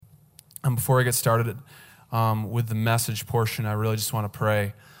Before I get started with the message portion, I really just want to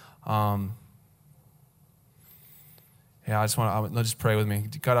pray. I just pray with me.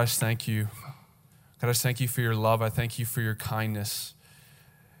 God, I just thank you. God, I just thank you for your love. I thank you for your kindness.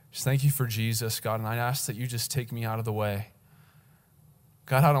 Just thank you for Jesus, God, and I ask that you just take me out of the way.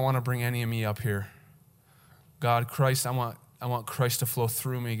 God, I don't want to bring any of me up here. God, Christ, I want Christ to flow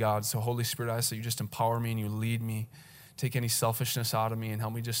through me, God. So Holy Spirit, I ask that you just empower me and you lead me. Take any selfishness out of me and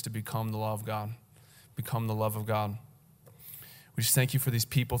help me just to become the love of God. Become the love of God. We just thank you for these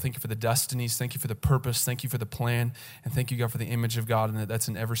people. Thank you for the destinies. Thank you for the purpose. Thank you for the plan. And thank you, God, for the image of God, and that's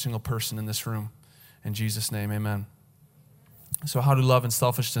in every single person in this room. In Jesus' name, amen. So how do love and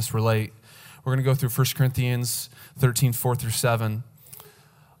selfishness relate? We're going to go through 1 Corinthians 13, 4 through 7.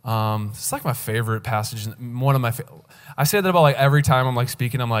 It's like my favorite passage. I say that about like every time I'm like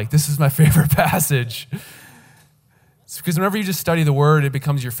speaking. I'm like, this is my favorite passage. It's because whenever you just study the word, it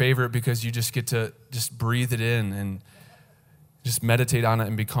becomes your favorite because you just get to just breathe it in and just meditate on it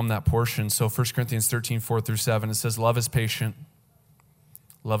and become that portion. So 1 Corinthians 13, 4 through 7, it says, love is patient.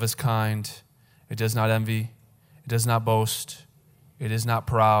 Love is kind. It does not envy. It does not boast. It is not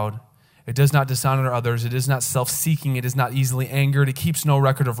proud. It does not dishonor others. It is not self-seeking. It is not easily angered. It keeps no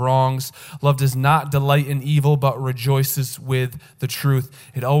record of wrongs. Love does not delight in evil, but rejoices with the truth.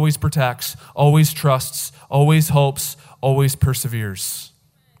 It always protects, always trusts, always hopes, always perseveres.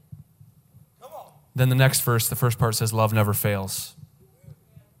 Then the next verse, the first part says, love never fails.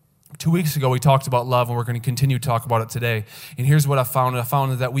 2 weeks ago, we talked about love, and we're going to continue to talk about it today. And here's what I found. I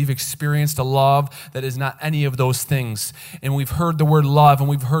found that we've experienced a love that is not any of those things. And we've heard the word love, and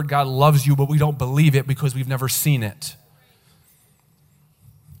we've heard God loves you, but we don't believe it because we've never seen it.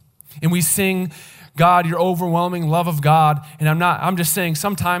 And we sing, God, your overwhelming love of God. And I'm just saying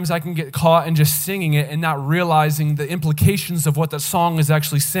sometimes I can get caught in just singing it and not realizing the implications of what that song is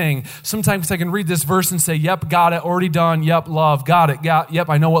actually saying. Sometimes I can read this verse and say, yep, got it, already done, yep, love, got it, yep,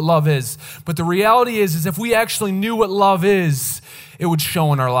 I know what love is. But the reality is if we actually knew what love is, it would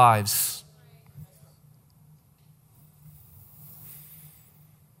show in our lives.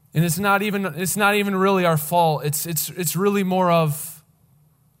 And it's not even really our fault. It's really more of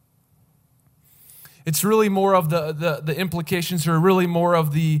the implications, are really more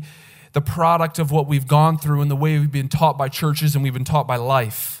of the product of what we've gone through and the way we've been taught by churches and we've been taught by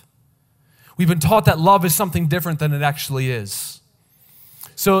life. We've been taught that love is something different than it actually is.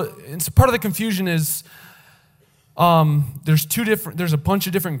 So it's part of the confusion is there's a bunch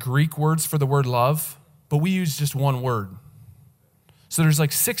of different Greek words for the word love, but we use just one word. So there's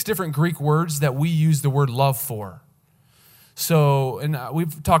like 6 different Greek words that we use the word love for. So, and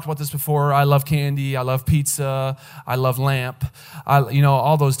we've talked about this before. I love candy. I love pizza. I love lamp.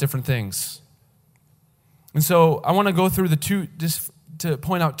 All those different things. And so I want to go through just to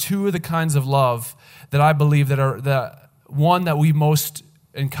point out 2 of the kinds of love that I believe that one that we most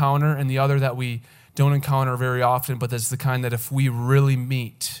encounter and the other that we don't encounter very often, but that's the kind that if we really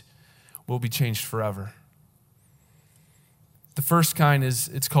meet, we'll be changed forever. The first kind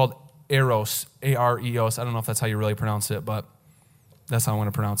it's called Eros, A-R-E-O-S. I don't know if that's how you really pronounce it, but that's how I'm going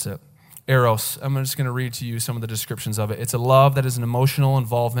to pronounce it. Eros. I'm just going to read to you some of the descriptions of it. It's a love that is an emotional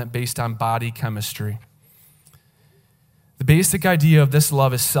involvement based on body chemistry. The basic idea of this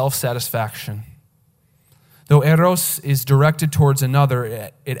love is self-satisfaction. Though Eros is directed towards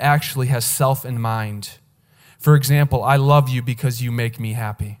another, it actually has self in mind. For example, I love you because you make me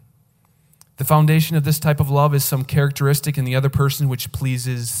happy. The foundation of this type of love is some characteristic in the other person which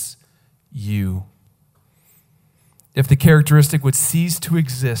pleases you. If the characteristic would cease to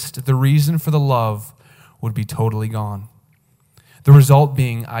exist, the reason for the love would be totally gone. The result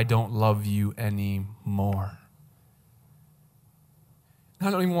being, I don't love you anymore. I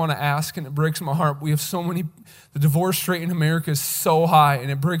don't even want to ask, and it breaks my heart. We have so many, the divorce rate in America is so high,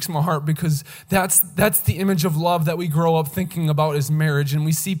 and it breaks my heart because that's the image of love that we grow up thinking about as marriage. And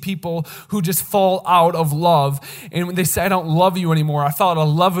we see people who just fall out of love. And when they say, I don't love you anymore, I fell out of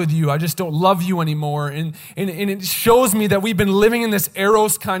love with you, I just don't love you anymore. And it shows me that we've been living in this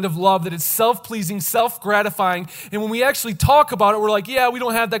Eros kind of love, that it's self-pleasing, self-gratifying. And when we actually talk about it, we're like, yeah, we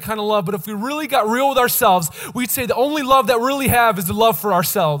don't have that kind of love. But if we really got real with ourselves, we'd say the only love that we really have is the love for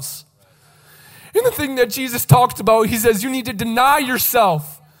ourselves. And the thing that Jesus talked about, he says, you need to deny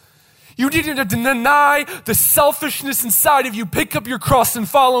yourself. You need to deny the selfishness inside of you. Pick up your cross and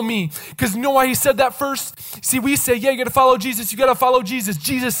follow me. Because you know why he said that first? See, we say, yeah, you got to follow Jesus. You got to follow Jesus.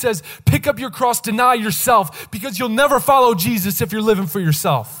 Jesus says, pick up your cross, deny yourself. Because you'll never follow Jesus if you're living for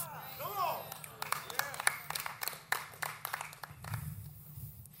yourself.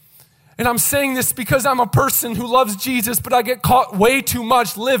 And I'm saying this because I'm a person who loves Jesus, but I get caught way too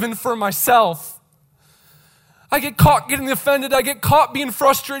much living for myself. I get caught getting offended. I get caught being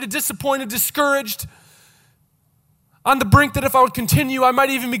frustrated, disappointed, discouraged, on the brink that if I would continue, I might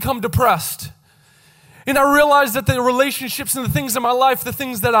even become depressed. And I realize that the relationships and the things in my life, the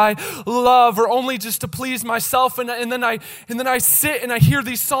things that I love, are only just to please myself. And then I sit and I hear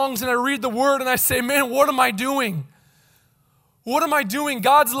these songs and I read the word and I say, man, what am I doing? What am I doing?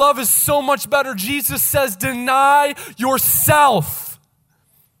 God's love is so much better. Jesus says, deny yourself.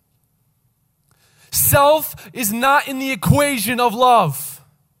 Self is not in the equation of love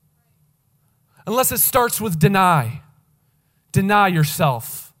unless it starts with deny. Deny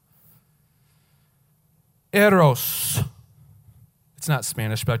yourself. Eros. It's not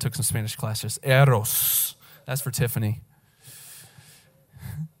Spanish, but I took some Spanish classes. Eros. That's for Tiffany.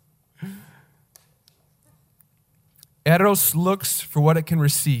 Eros looks for what it can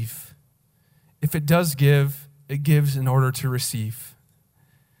receive. If it does give, it gives in order to receive.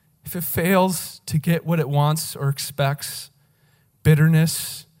 If it fails to get what it wants or expects,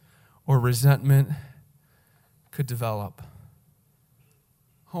 bitterness or resentment could develop.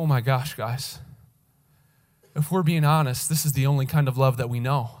 Oh my gosh, guys. If we're being honest, this is the only kind of love that we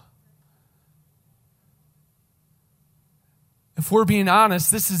know. If we're being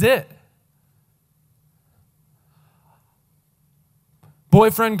honest, this is it.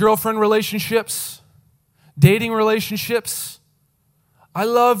 Boyfriend, girlfriend relationships, dating relationships. I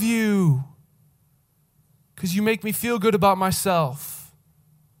love you because you make me feel good about myself.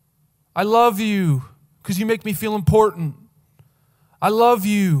 I love you because you make me feel important. I love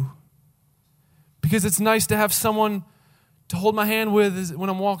you because it's nice to have someone to hold my hand with when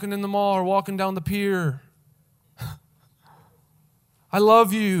I'm walking in the mall or walking down the pier. I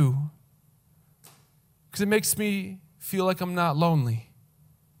love you because it makes me feel like I'm not lonely.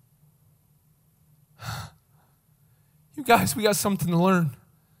 You guys, we got something to learn.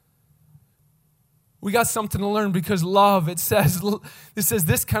 We got something to learn because love, it says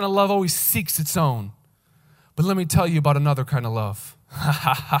this kind of love always seeks its own. But let me tell you about another kind of love.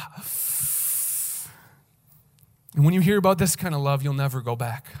 And when you hear about this kind of love, you'll never go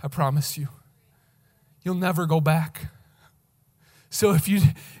back. I promise you. You'll never go back. So if you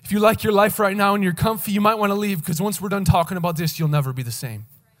like your life right now and you're comfy, you might want to leave because once we're done talking about this, you'll never be the same.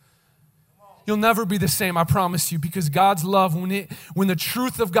 You'll never be the same, I promise you, because God's love, when the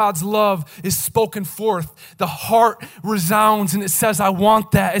truth of God's love is spoken forth, the heart resounds and it says, I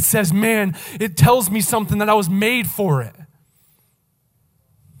want that. It says, man, it tells me something that I was made for it.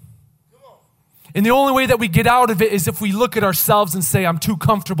 And the only way that we get out of it is if we look at ourselves and say, I'm too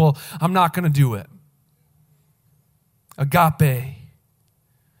comfortable, I'm not going to do it. Agape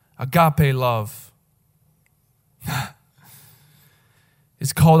love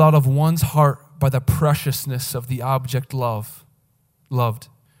is called out of one's heart by the preciousness of the object loved.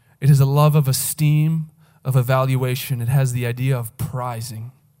 It is a love of esteem, of evaluation. It has the idea of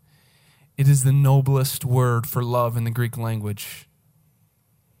prizing. It is the noblest word for love in the Greek language.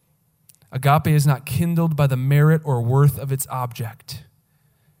 Agape is not kindled by the merit or worth of its object.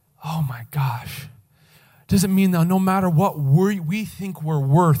 Oh my gosh. Doesn't mean that no matter what we think we're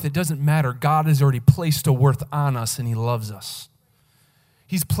worth, it doesn't matter. God has already placed a worth on us and he loves us.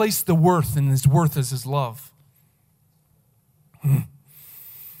 He's placed the worth, and his worth is his love.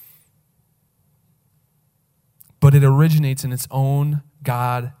 But it originates in its own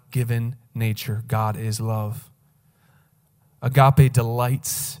God-given nature. God is love. Agape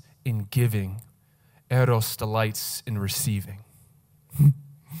delights in giving. Eros delights in receiving.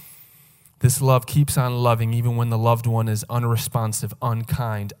 This love keeps on loving even when the loved one is unresponsive,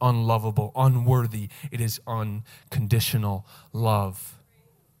 unkind, unlovable, unworthy. It is unconditional love.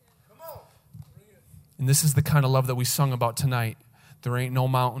 And this is the kind of love that we sung about tonight. There ain't no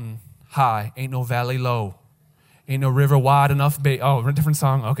mountain high, ain't no valley low, ain't no river wide enough. Oh, a different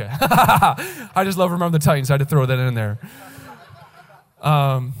song? Okay. I just love Remember the Titans. I had to throw that in there.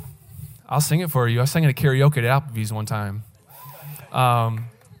 I'll sing it for you. I sang it at karaoke at Applebee's one time.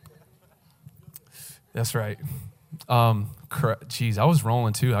 That's right. Geez, I was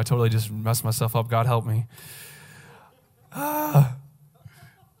rolling too. I totally just messed myself up. God help me.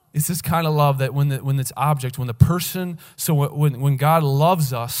 It's this kind of love that when the person, so when God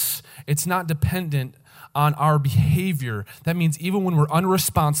loves us, it's not dependent on our behavior. That means even when we're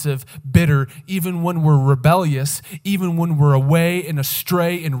unresponsive, bitter, even when we're rebellious, even when we're away and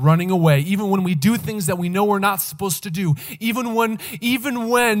astray and running away, even when we do things that we know we're not supposed to do, even when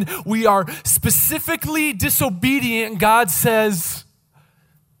we are specifically disobedient, God says,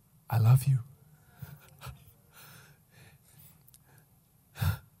 I love you.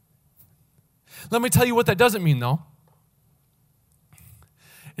 Let me tell you what that doesn't mean, though.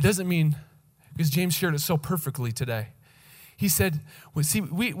 It doesn't mean, because James shared it so perfectly today. He said, well, see,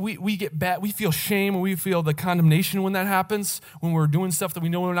 we get bad, we feel shame and we feel the condemnation when that happens, when we're doing stuff that we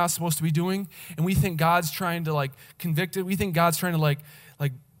know we're not supposed to be doing, and we think God's trying to convict it. We think God's trying to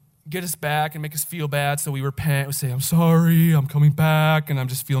get us back and make us feel bad, so we repent. We say, I'm sorry, I'm coming back, and I'm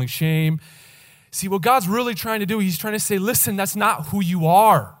just feeling shame. See, what God's really trying to do, he's trying to say, listen, that's not who you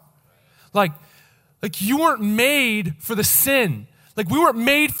are. Like you weren't made for the sin. We weren't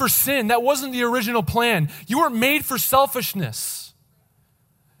made for sin. That wasn't the original plan. You weren't made for selfishness.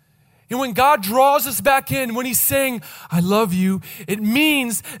 And when God draws us back in, when he's saying, I love you, it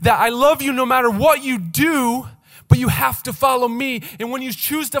means that I love you no matter what you do, but you have to follow me. And when you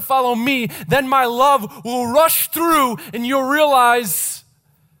choose to follow me, then my love will rush through and you'll realize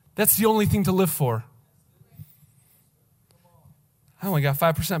that's the only thing to live for. I only got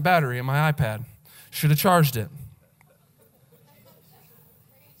 5% battery in my iPad. Should have charged it.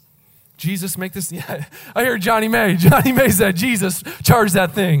 Jesus, make this. Yeah, I hear Johnny May. Johnny May said, Jesus, charge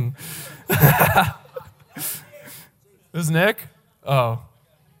that thing. This is Nick? Oh,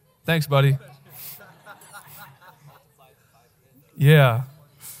 thanks, buddy. Yeah.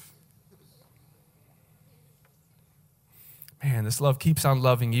 Man, this love keeps on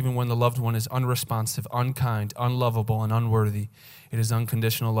loving even when the loved one is unresponsive, unkind, unlovable, and unworthy. It is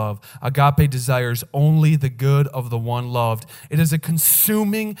unconditional love. Agape desires only the good of the one loved. It is a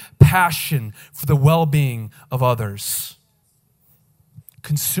consuming passion for the well-being of others.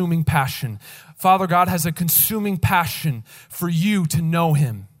 Consuming passion. Father God has a consuming passion for you to know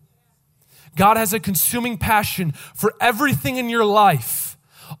him. God has a consuming passion for everything in your life.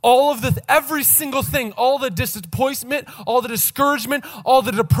 Every single thing, all the disappointment, all the discouragement, all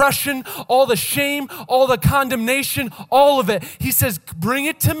the depression, all the shame, all the condemnation, all of it. He says, bring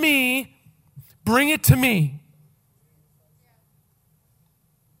it to me. Bring it to me.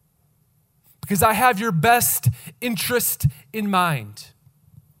 Because I have your best interest in mind.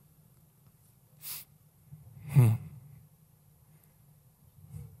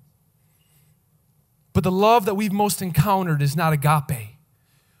 But the love that we've most encountered is not agape.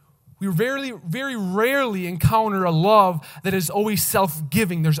 We very, very rarely encounter a love that is always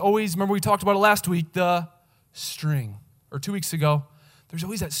self-giving. There's always, remember we talked about it last week, the string. Or 2 weeks ago, there's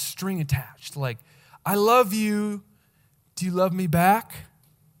always that string attached. I love you. Do you love me back?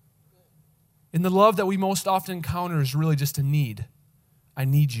 And the love that we most often encounter is really just a need. I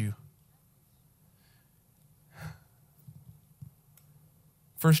need you.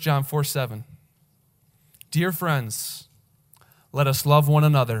 1 John 4:7. Dear friends, let us love one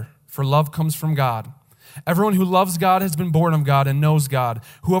another, for love comes from God. Everyone who loves God has been born of God and knows God.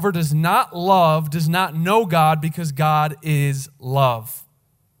 Whoever does not love does not know God, because God is love.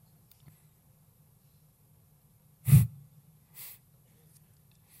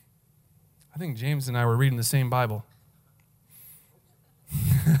 I think James and I were reading the same Bible.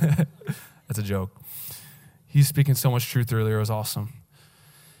 That's a joke. He's speaking so much truth earlier. It was awesome.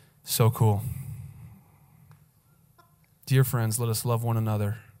 So cool. Dear friends, let us love one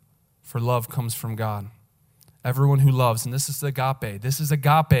another, for love comes from God. Everyone who loves, and this is agape. This is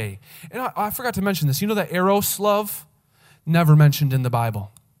agape. And I forgot to mention this. You know that eros love? Never mentioned in the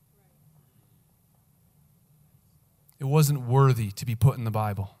Bible. It wasn't worthy to be put in the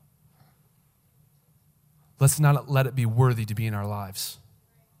Bible. Let's not let it be worthy to be in our lives.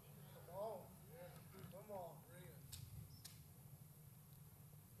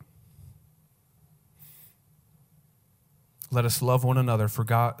 Let us love one another, for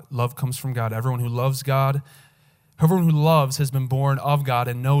God, love comes from God. Everyone who loves has been born of God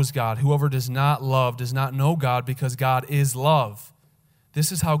and knows God. Whoever does not love does not know God, because God is love.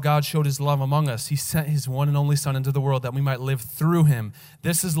 This is how God showed his love among us. He sent his one and only Son into the world that we might live through him.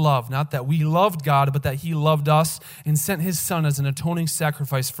 This is love, not that we loved God, but that he loved us and sent his Son as an atoning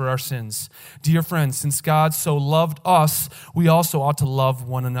sacrifice for our sins. Dear friends, since God so loved us, we also ought to love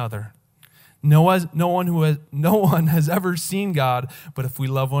one another. No one has ever seen God, but if we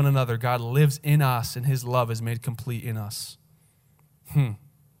love one another, God lives in us, and his love is made complete in us.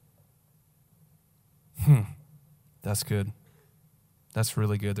 That's good. That's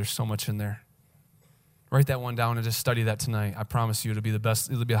really good. There's so much in there. Write that one down and just study that tonight. I promise you it'll be the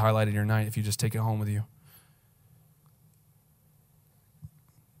best. It'll be a highlight of your night if you just take it home with you.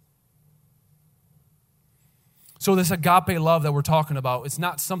 So this agape love that we're talking about, it's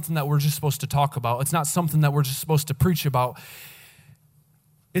not something that we're just supposed to talk about. It's not something that we're just supposed to preach about.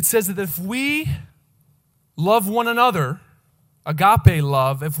 It says that if we love one another, agape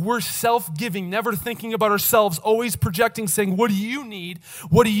love, if we're self-giving, never thinking about ourselves, always projecting, saying, what do you need?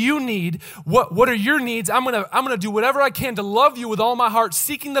 What do you need? What are your needs? I'm gonna do whatever I can to love you with all my heart,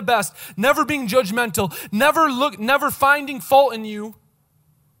 seeking the best, never being judgmental, never finding fault in you,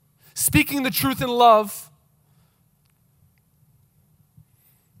 speaking the truth in love.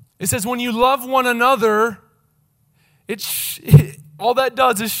 It says when you love one another, all that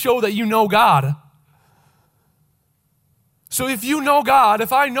does is show that you know God. So if you know God,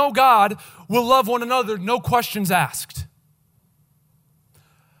 if I know God, we'll love one another, no questions asked.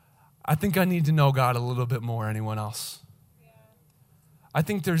 I think I need to know God a little bit more. Anyone else? Yeah. I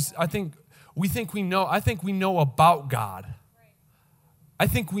think we know about God. Right. I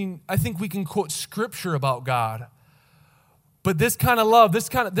think we can quote scripture about God. But this kind of love,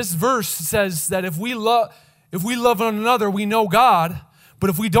 this verse says that if we love one another, we know God. But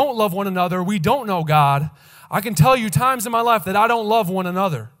if we don't love one another, we don't know God. I can tell you times in my life that I don't love one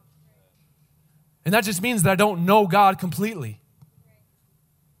another. And that just means that I don't know God completely.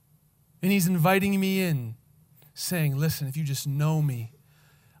 And he's inviting me in, saying, listen, if you just know me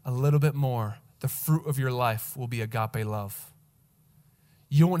a little bit more, the fruit of your life will be agape love.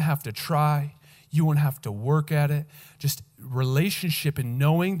 You won't have to try. You won't have to work at it. Just relationship and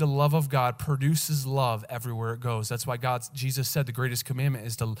knowing the love of God produces love everywhere it goes. That's why Jesus said the greatest commandment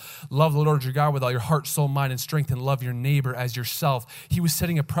is to love the Lord your God with all your heart, soul, mind, and strength, and love your neighbor as yourself. He was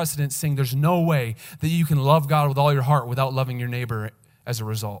setting a precedent saying there's no way that you can love God with all your heart without loving your neighbor as a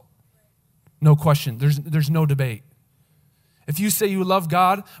result. No question. There's no debate. If you say you love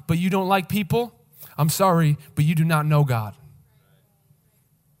God, but you don't like people, I'm sorry, but you do not know God.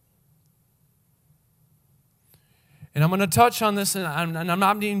 And I'm going to touch on this, and I'm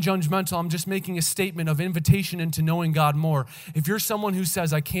not being judgmental. I'm just making a statement of invitation into knowing God more. If you're someone who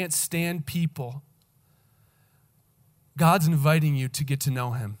says, I can't stand people, God's inviting you to get to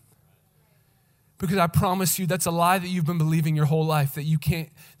know him. Because I promise you, that's a lie that you've been believing your whole life, that you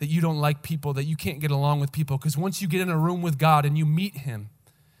don't like people, that you can't get along with people. Because once you get in a room with God and you meet him,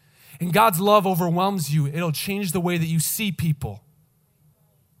 and God's love overwhelms you, it'll change the way that you see people.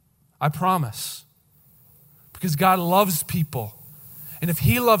 I promise. Because God loves people. And if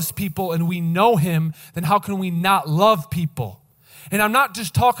he loves people and we know him, then how can we not love people? And I'm not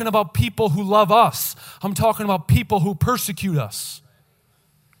just talking about people who love us. I'm talking about people who persecute us.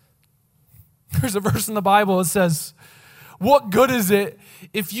 There's a verse in the Bible that says, what good is it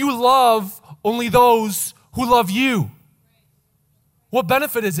if you love only those who love you? What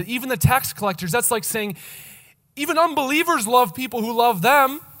benefit is it? Even the tax collectors, that's like saying, even unbelievers love people who love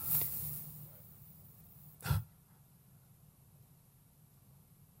them.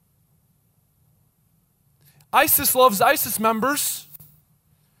 ISIS loves ISIS members.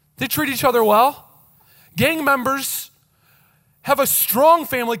 They treat each other well. Gang members have a strong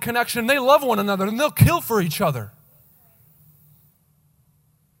family connection. They love one another and they'll kill for each other.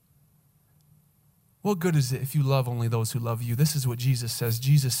 What good is it if you love only those who love you? This is what Jesus says.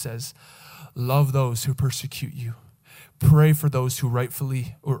 Jesus says, love those who persecute you. Pray for those who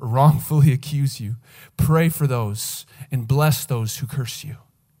rightfully or wrongfully accuse you. Pray for those and bless those who curse you.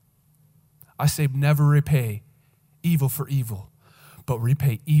 I say never repay evil for evil, but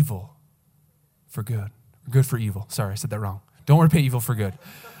repay evil for good. Good for evil. Sorry, I said that wrong. Don't repay evil for good.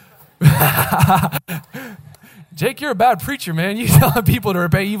 Jake, you're a bad preacher, man. You tell people to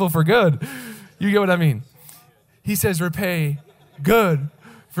repay evil for good. You get what I mean? He says repay good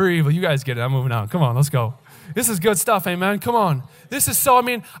for evil. You guys get it. I'm moving on. Come on, let's go. This is good stuff, amen. Come on. This is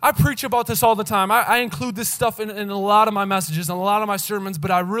I preach about this all the time. I include this stuff in a lot of my messages and a lot of my sermons, but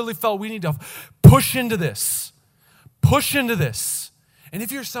I really felt we need to push into this. Push into this. And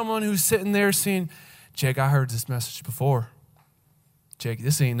if you're someone who's sitting there saying, Jake, I heard this message before. Jake,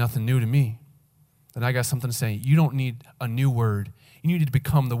 this ain't nothing new to me. Then I got something to say. You don't need a new word. You need to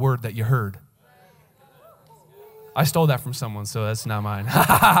become the word that you heard. I stole that from someone, so that's not mine.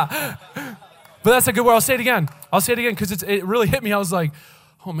 But that's a good word. I'll say it again because it really hit me. I was like,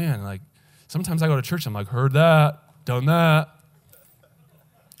 oh man, like sometimes I go to church, I'm like, heard that, done that.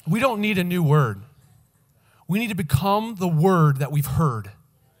 We don't need a new word. We need to become the word that we've heard.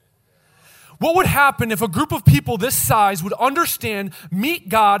 What would happen if a group of people this size would understand, meet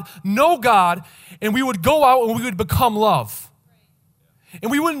God, know God, and we would go out and we would become love? And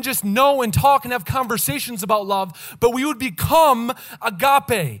we wouldn't just know and talk and have conversations about love, but we would become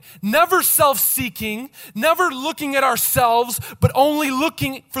agape, never self-seeking, never looking at ourselves, but only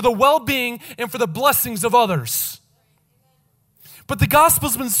looking for the well-being and for the blessings of others. But the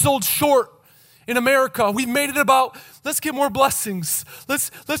gospel's been sold short In America, we've made it about, let's get more blessings.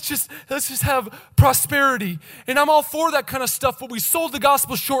 Let's just have prosperity. And I'm all for that kind of stuff, but we sold the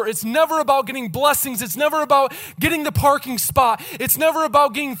gospel short. It's never about getting blessings. It's never about getting the parking spot. It's never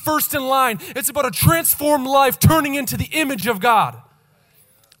about getting first in line. It's about a transformed life turning into the image of God.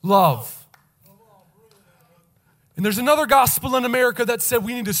 Love. And there's another gospel in America that said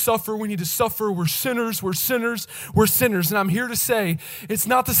we need to suffer, we're sinners. And I'm here to say it's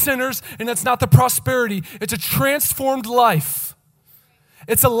not the sinners and it's not the prosperity. It's a transformed life.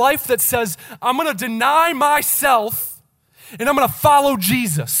 It's a life that says, I'm going to deny myself and I'm going to follow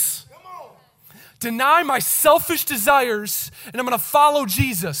Jesus. Deny my selfish desires and I'm going to follow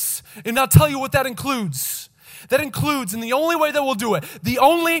Jesus. And I'll tell you what that includes. That includes, and the only way that we'll do it, the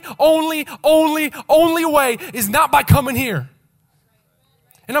only way is not by coming here.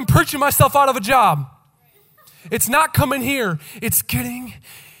 And I'm preaching myself out of a job. It's not coming here. It's getting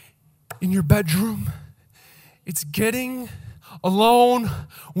in your bedroom. It's getting alone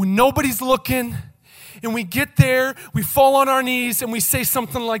when nobody's looking. And we get there, we fall on our knees, and we say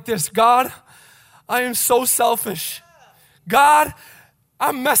something like this: God, I am so selfish. God,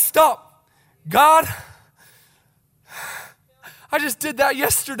 I'm messed up. God, I just did that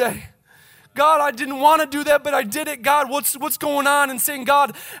yesterday. God, I didn't want to do that, but I did it. God, what's going on? And saying,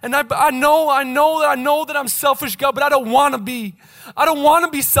 God, and I know that I'm selfish, God, but I don't want to be. I don't want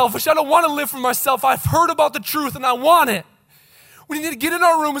to be selfish. I don't want to live for myself. I've heard about the truth and I want it. We need to get in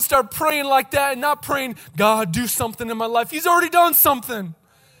our room and start praying like that and not praying, God, do something in my life. He's already done something.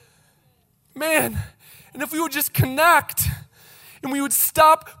 Man, and if we would just connect and we would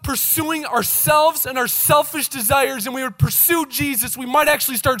stop pursuing ourselves and our selfish desires and we would pursue Jesus, we might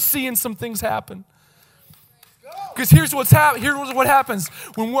actually start seeing some things happen. Because here's what happens.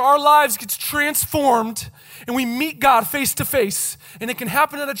 When our lives gets transformed and we meet God face to face, and it can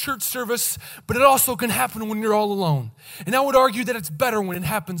happen at a church service, but it also can happen when you're all alone. And I would argue that it's better when it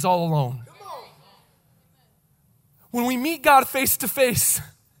happens all alone. When we meet God face to face,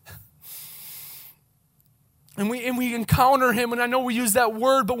 and we encounter him, and I know we use that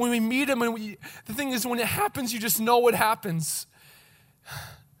word, but when we meet him, the thing is, when it happens, you just know it happens.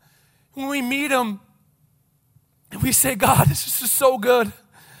 When we meet him, and we say, God, this is just so good.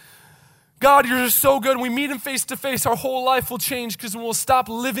 God, you're just so good. And we meet him face to face, our whole life will change, because we'll stop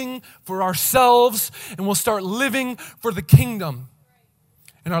living for ourselves, and we'll start living for the kingdom.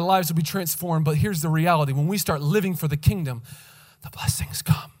 And our lives will be transformed. But here's the reality. When we start living for the kingdom, the blessings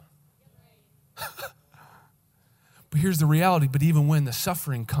come. But here's the reality, but even when the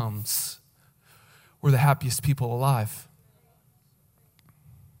suffering comes, we're the happiest people alive.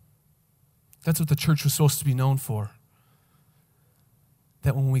 That's what the church was supposed to be known for.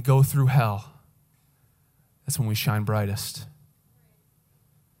 That when we go through hell, that's when we shine brightest.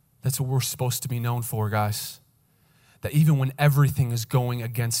 That's what we're supposed to be known for, guys. That even when everything is going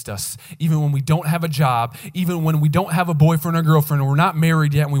against us, even when we don't have a job, even when we don't have a boyfriend or girlfriend, or we're not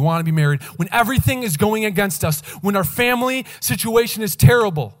married yet and we want to be married, when everything is going against us, when our family situation is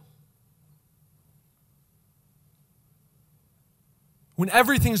terrible, when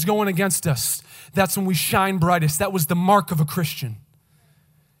everything's going against us, that's when we shine brightest. That was the mark of a Christian.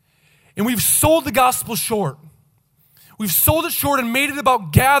 And we've sold the gospel short. We've sold it short and made it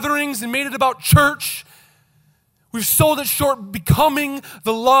about gatherings and made it about church. We've sold it short, becoming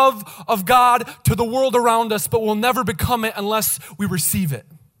the love of God to the world around us, but we'll never become it unless we receive it.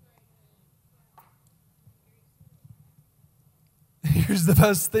 Here's the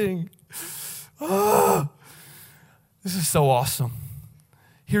best thing. Oh, this is so awesome.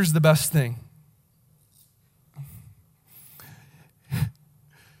 Here's the best thing.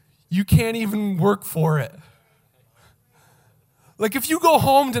 You can't even work for it. Like if you go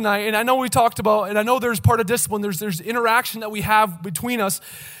home tonight, and I know we talked about, and I know there's part of discipline, there's interaction that we have between us,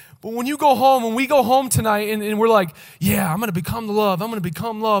 but when you go home, when we go home tonight and we're like, yeah, I'm going to become the love, I'm going to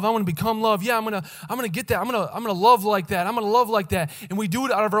become love, I'm going to become love, yeah, I'm going to get that, I'm going to love like that, I'm going to love like that, and we do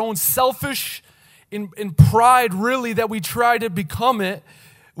it out of our own selfish in pride, really, that we try to become it,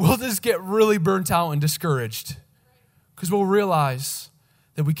 we'll just get really burnt out and discouraged because we'll realize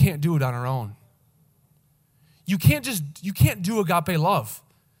that we can't do it on our own. You can't do agape love.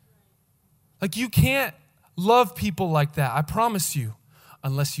 Like you can't love people like that, I promise you,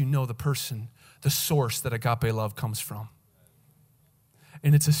 unless you know the person, the source that agape love comes from.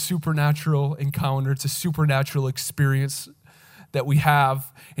 And it's a supernatural encounter, it's a supernatural experience that we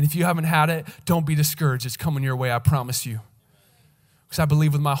have. And if you haven't had it, don't be discouraged. It's coming your way, I promise you. Because I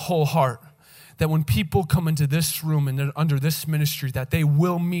believe with my whole heart that when people come into this room and they're under this ministry, that they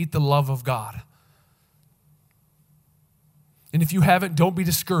will meet the love of God. And if you haven't, don't be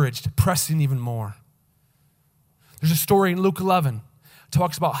discouraged. Press in even more. There's a story in Luke 11. It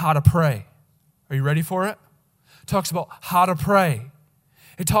talks about how to pray. Are you ready for it? It talks about how to pray.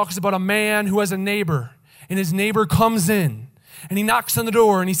 It talks about a man who has a neighbor, and his neighbor comes in, and he knocks on the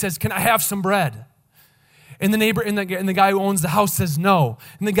door, and he says, "Can I have some bread?" And the neighbor and the guy who owns the house says no.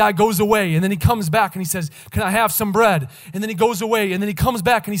 And the guy goes away, and then he comes back, and he says, "Can I have some bread?" And then he goes away, and then he comes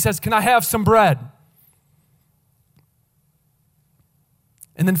back, and he says, "Can I have some bread?"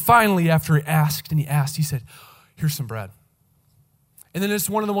 And then finally, after he asked, he said, "Here's some bread." And then it's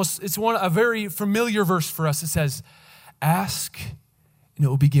a very familiar verse for us. It says, "Ask, and it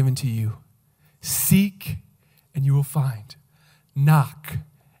will be given to you. Seek, and you will find. Knock,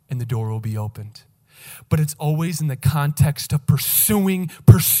 and the door will be opened." But it's always in the context of pursuing.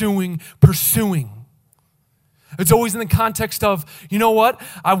 It's always in the context of, you know what?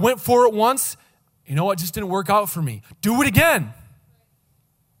 I went for it once. You know what? It just didn't work out for me. Do it again.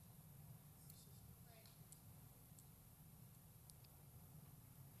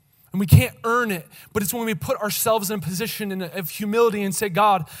 And we can't earn it, but it's when we put ourselves in a position of humility and say,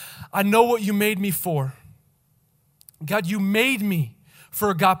 "God, I know what you made me for. God, you made me for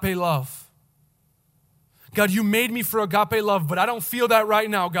agape love. God, you made me for agape love, but I don't feel that right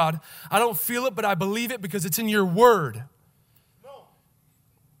now, God. I don't feel it, but I believe it because it's in your word." No.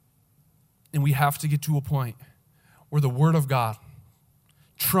 And we have to get to a point where the word of God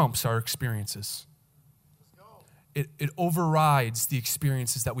trumps our experiences. It overrides the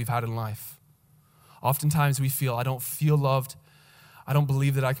experiences that we've had in life. Oftentimes we feel, I don't feel loved. I don't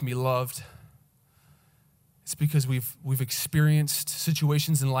believe that I can be loved. It's because we've experienced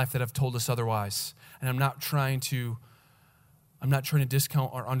situations in life that have told us otherwise. And I'm not trying to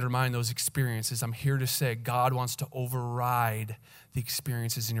discount or undermine those experiences. I'm here to say God wants to override the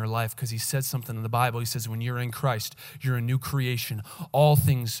experiences in your life because he said something in the Bible. He says, when you're in Christ, you're a new creation. All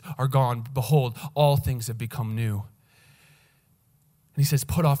things are gone. Behold, all things have become new. And he says,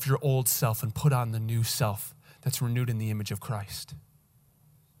 put off your old self and put on the new self that's renewed in the image of Christ.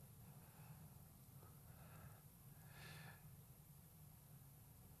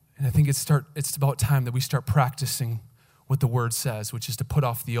 And I think it's about time that we start practicing what the word says, which is to put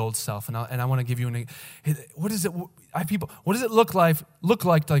off the old self. And I want to give you what does it look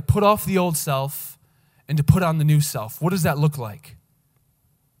like to put off the old self and to put on the new self? What does that look like?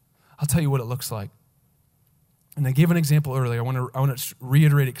 I'll tell you what it looks like. And I gave an example earlier. I want to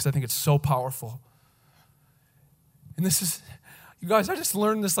reiterate it because I think it's so powerful. And this is, you guys, I just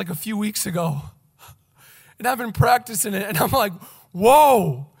learned this like a few weeks ago. And I've been practicing it, and I'm like,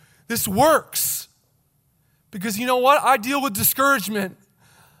 whoa, this works. Because you know what? I deal with discouragement.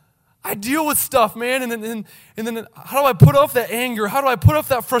 I deal with stuff, man. And then how do I put off that anger? How do I put off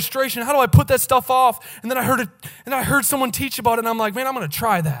that frustration? How do I put that stuff off? And then I heard someone teach about it, and I'm like, man, I'm going to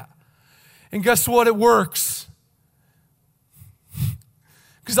try that. And guess what? It works.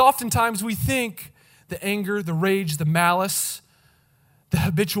 Because oftentimes we think the anger, the rage, the malice, the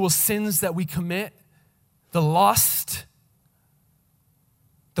habitual sins that we commit, the lust,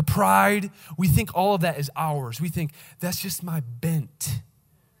 the pride, we think all of that is ours. We think that's just my bent.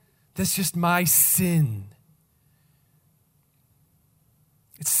 That's just my sin.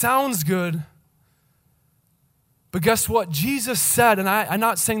 It sounds good, but guess what? Jesus said, and I'm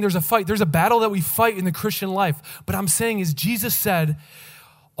not saying there's a fight. There's a battle that we fight in the Christian life. But I'm saying is Jesus said,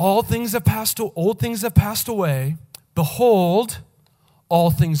 old things have passed away. Behold,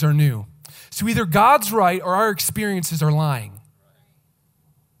 all things are new. So either God's right or our experiences are lying.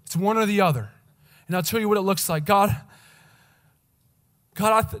 It's one or the other. And I'll tell you what it looks like. God,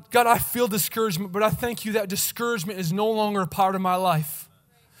 I feel discouragement, but I thank you that discouragement is no longer a part of my life.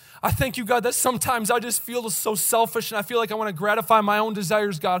 I thank you, God, that sometimes I just feel so selfish and I feel like I want to gratify my own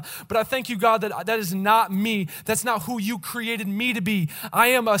desires, God. But I thank you, God, that is not me. That's not who you created me to be. I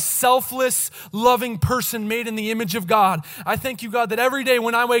am a selfless, loving person made in the image of God. I thank you, God, that every day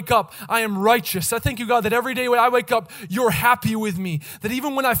when I wake up, I am righteous. I thank you, God, that every day when I wake up, you're happy with me. That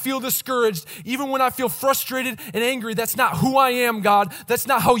even when I feel discouraged, even when I feel frustrated and angry, that's not who I am, God. That's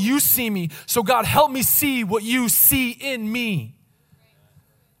not how you see me. So, God, help me see what you see in me.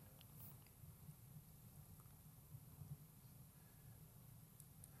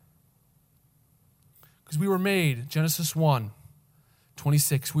 Because we were made, Genesis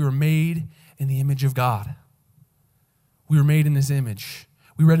 1:26, we were made in the image of God. We were made in his image.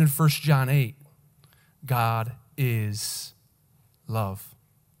 We read in 1 John 8, God is love.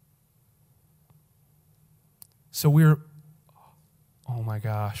 So oh my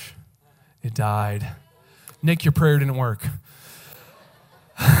gosh, it died. Nick, your prayer didn't work. Do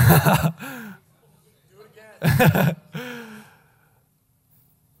it again.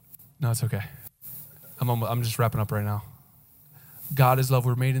 No, it's okay. I'm just wrapping up right now. God is love.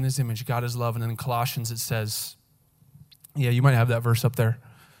 We're made in his image. God is love. And then in Colossians it says, yeah, you might have that verse up there.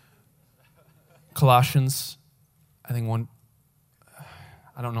 Colossians, I think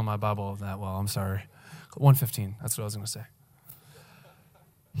I don't know my Bible that well. I'm sorry. 1:15. That's what I was going to say.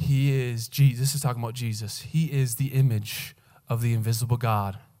 He is Jesus. This is talking about Jesus. He is the image of the invisible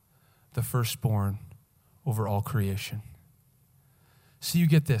God, the firstborn over all creation. So you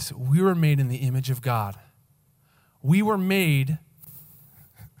get this. We were made in the image of God. We were made.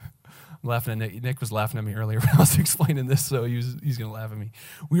 I'm laughing at Nick. Nick was laughing at me earlier when I was explaining this, so he's going to laugh at me.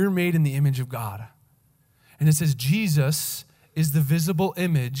 We were made in the image of God. And it says Jesus is the visible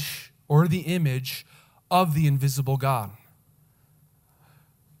image or the image of the invisible God.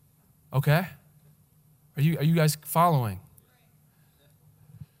 Okay? Are you guys following?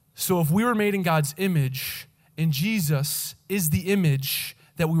 So if we were made in God's image and Jesus is the image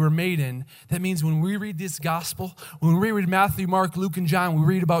that we were made in, that means when we read this gospel, when we read Matthew, Mark, Luke, and John, we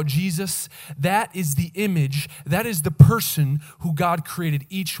read about Jesus, that is the image, that is the person who God created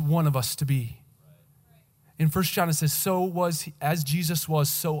each one of us to be. In 1 John it says, so was, as Jesus was,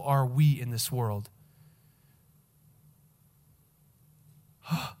 so are we in this world.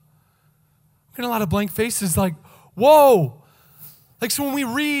 I'm getting a lot of blank faces like, whoa. Like, so when we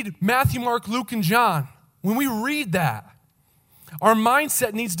read Matthew, Mark, Luke, and John, when we read that, our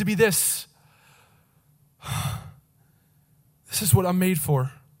mindset needs to be this. This is what I'm made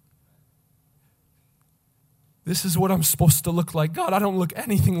for. This is what I'm supposed to look like. God, I don't look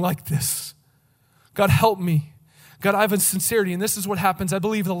anything like this. God, help me. God, I have a sincerity, and this is what happens. I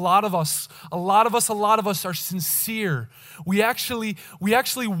believe a lot of us are sincere. We actually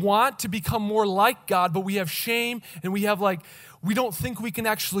want to become more like God, but we have shame, and we don't think we can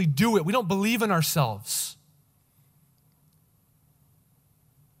actually do it. We don't believe in ourselves.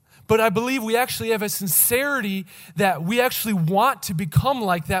 But I believe we actually have a sincerity that we actually want to become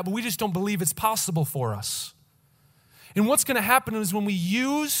like that, but we just don't believe it's possible for us. And what's going to happen is when we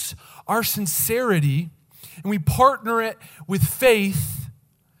use our sincerity and we partner it with faith,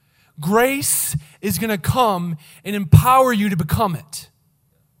 grace is going to come and empower you to become it.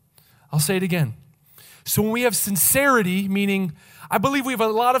 I'll say it again. So when we have sincerity, meaning I believe we have a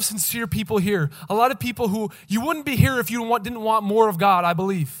lot of sincere people here, a lot of people who you wouldn't be here if you didn't want more of God, I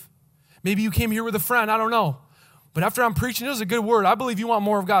believe. Maybe you came here with a friend, I don't know. But after I'm preaching, it was a good word. I believe you want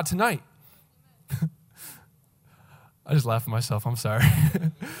more of God tonight. I just laugh at myself, I'm sorry.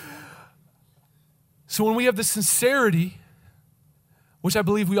 So when we have the sincerity, which I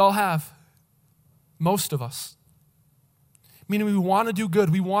believe we all have, most of us, meaning we want to do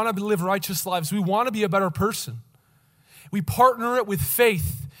good, we want to live righteous lives, we want to be a better person. We partner it with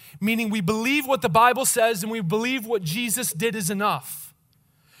faith, meaning we believe what the Bible says and we believe what Jesus did is enough.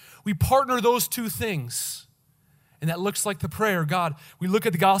 We partner those two things, and that looks like the prayer. God, we look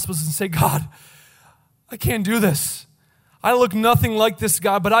at the Gospels and say, God, I can't do this. I look nothing like this,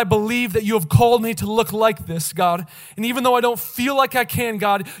 God, but I believe that you have called me to look like this, God. And even though I don't feel like I can,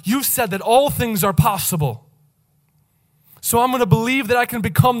 God, you've said that all things are possible. So I'm going to believe that I can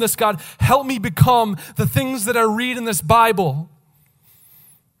become this, God. Help me become the things that I read in this Bible.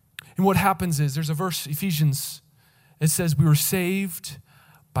 And what happens is, there's a verse, Ephesians, it says we were saved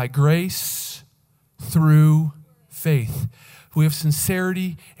by grace through faith. We have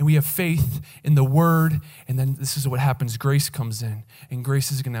sincerity and we have faith in the word. And then this is what happens. Grace comes in, and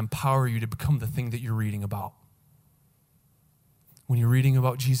grace is going to empower you to become the thing that you're reading about. When you're reading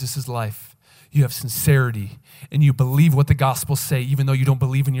about Jesus' life, you have sincerity and you believe what the Gospels say, even though you don't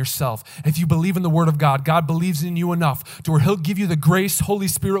believe in yourself. If you believe in the word of God, God believes in you enough to where he'll give you the grace. Holy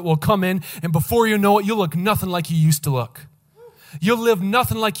Spirit will come in, and before you know it, you'll look nothing like you used to look. You'll live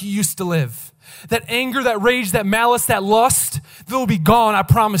nothing like you used to live. That anger, that rage, that malice, that lust, they'll be gone, I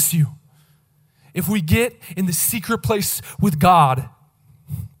promise you. If we get in the secret place with God,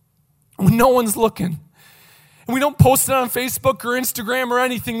 when no one's looking, and we don't post it on Facebook or Instagram or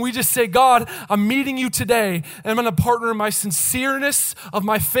anything, we just say, God, I'm meeting you today, and I'm going to partner my sincereness of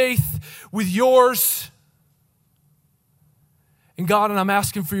my faith with yours. And God, and I'm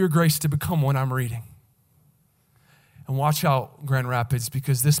asking for your grace to become what I'm reading. And watch out, Grand Rapids,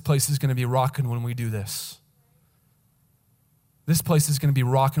 because this place is going to be rocking when we do this. This place is going to be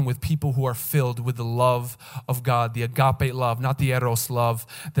rocking with people who are filled with the love of God, the agape love, not the eros love,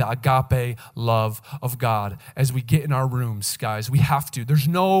 the agape love of God. As we get in our rooms, guys, we have to. There's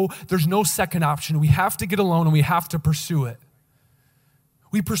no second option. We have to get alone and we have to pursue it.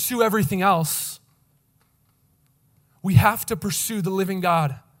 We pursue everything else. We have to pursue the living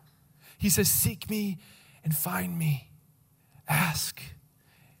God. He says, seek me and find me. Ask,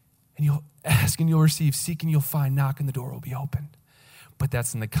 And you'll ask and you'll receive, seek and you'll find, knock and the door will be opened. But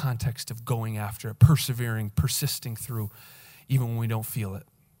that's in the context of going after it, persevering, persisting through, even when we don't feel it.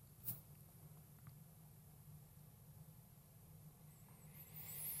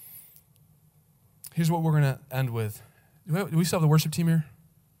 Here's what we're going to end with. Do we still have the worship team here?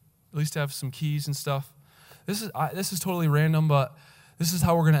 At least have some keys and stuff. This is totally random, but this is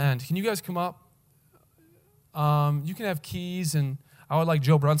how we're going to end. Can you guys come up? You can have keys, and I would like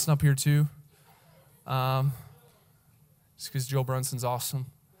Joe Brunson up here too. Just because Joe Brunson's awesome.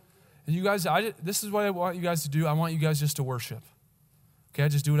 And you guys, this is what I want you guys to do. I want you guys just to worship. Okay,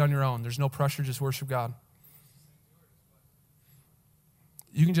 just do it on your own. There's no pressure, just worship God.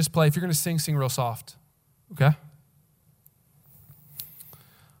 You can just play. If you're going to sing real soft. Okay?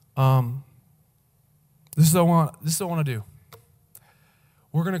 This is what I want to do.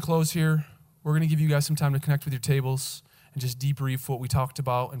 We're going to close here. We're going to give you guys some time to connect with your tables and just debrief what we talked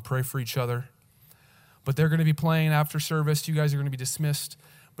about and pray for each other. But they're going to be playing after service. You guys are going to be dismissed.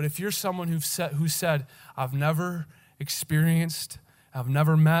 But if you're someone who said, I've never experienced, I've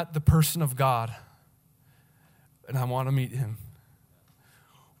never met the person of God, and I want to meet him,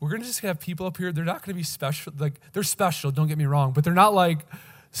 we're going to just have people up here. They're not going to be special. Like, they're special, don't get me wrong, but they're not like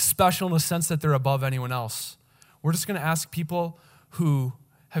special in the sense that they're above anyone else. We're just going to ask people who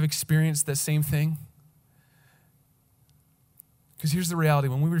have experienced that same thing. Because here's the reality.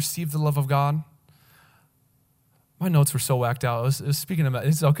 When we receive the love of God, my notes were so whacked out. I was speaking about,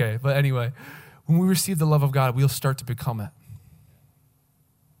 it's okay. But anyway, when we receive the love of God, we'll start to become it.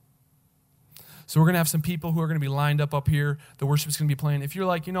 So we're going to have some people who are going to be lined up here. The worship's going to be playing. If you're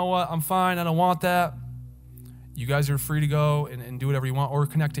like, you know what, I'm fine, I don't want that, you guys are free to go and do whatever you want, or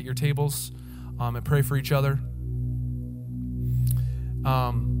connect at your tables and pray for each other.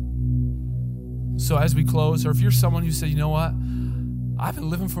 So as we close, or if you're someone who said, you know what, I've been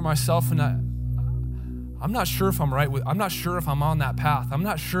living for myself and I'm not sure if I'm right I'm not sure if I'm on that path. I'm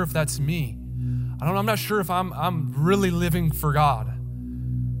not sure if that's me. I'm not sure if I'm really living for God.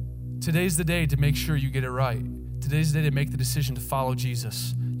 Today's the day to make sure you get it right. Today's the day to make the decision to follow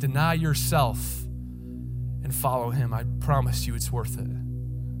Jesus. Deny yourself and follow him. I promise you it's worth it.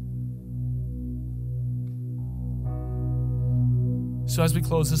 So as we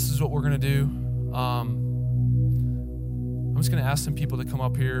close, this is what we're going to do. I'm just going to ask some people to come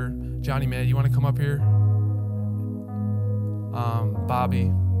up here. Johnny May, you want to come up here?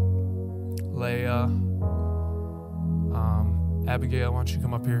 Bobby, Leah, Abigail, why don't you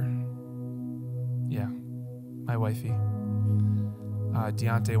come up here? Yeah, my wifey.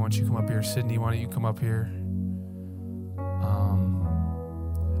 Deontay, why don't you come up here? Sydney, why don't you come up here?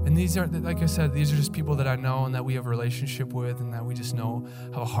 And these are, like I said, these are just people that I know and that we have a relationship with and that we just know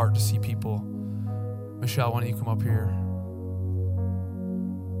have a heart to see people. Michelle, why don't you come up here?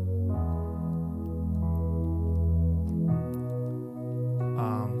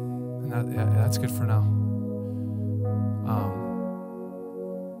 That's good for now.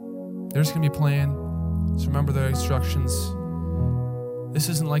 They're just going to be playing. So remember the instructions. This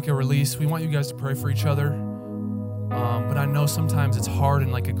isn't like a release. We want you guys to pray for each other. But I know sometimes it's hard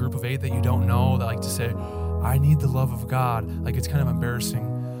in like a group of 8 that you don't know, that like to say, I need the love of God. Like it's kind of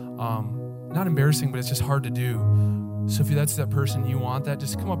embarrassing. Not embarrassing, but it's just hard to do. So if that's that person, you want that,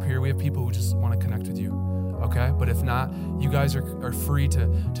 just come up here. We have people who just want to connect with you. Okay? But if not, you guys are free to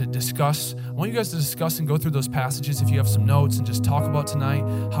discuss. I want you guys to discuss and go through those passages if you have some notes and just talk about tonight.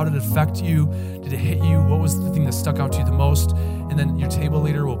 How did it affect you? Did it hit you? What was the thing that stuck out to you the most? And then your table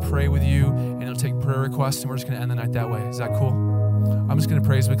leader will pray with you and he'll take prayer requests and we're just going to end the night that way. Is that cool? I'm just going to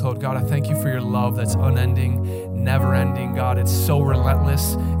pray as we close. God, I thank you for your love that's unending, never ending, God. It's so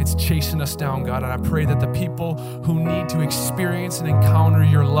relentless. It's chasing us down, God. And I pray that the people who need to experience and encounter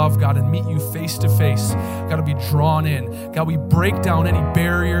your love, God, and meet you face to face, got to be drawn in. God, we break down any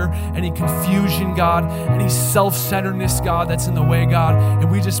barrier, any confusion, God, any self-centeredness, God, that's in the way, God.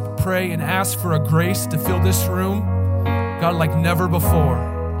 And we just pray and ask for a grace to fill this room, God, like never before.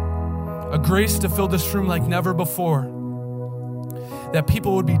 A grace to fill this room like never before. That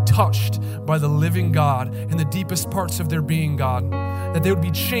people would be touched by the living God in the deepest parts of their being, God. That they would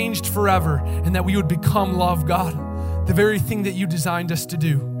be changed forever and that we would become love, God. The very thing that you designed us to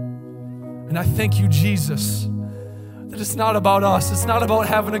do. And I thank you, Jesus, that it's not about us. It's not about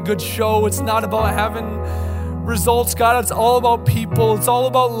having a good show. It's not about having results, God. It's all about people. It's all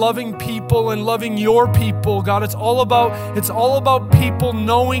about loving people and loving your people, God. It's all about people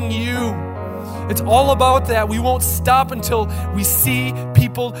knowing you. It's all about that. We won't stop until we see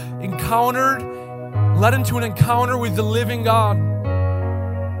people encountered, led into an encounter with the living God.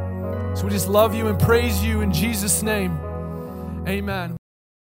 So we just love you and praise you in Jesus' name. Amen.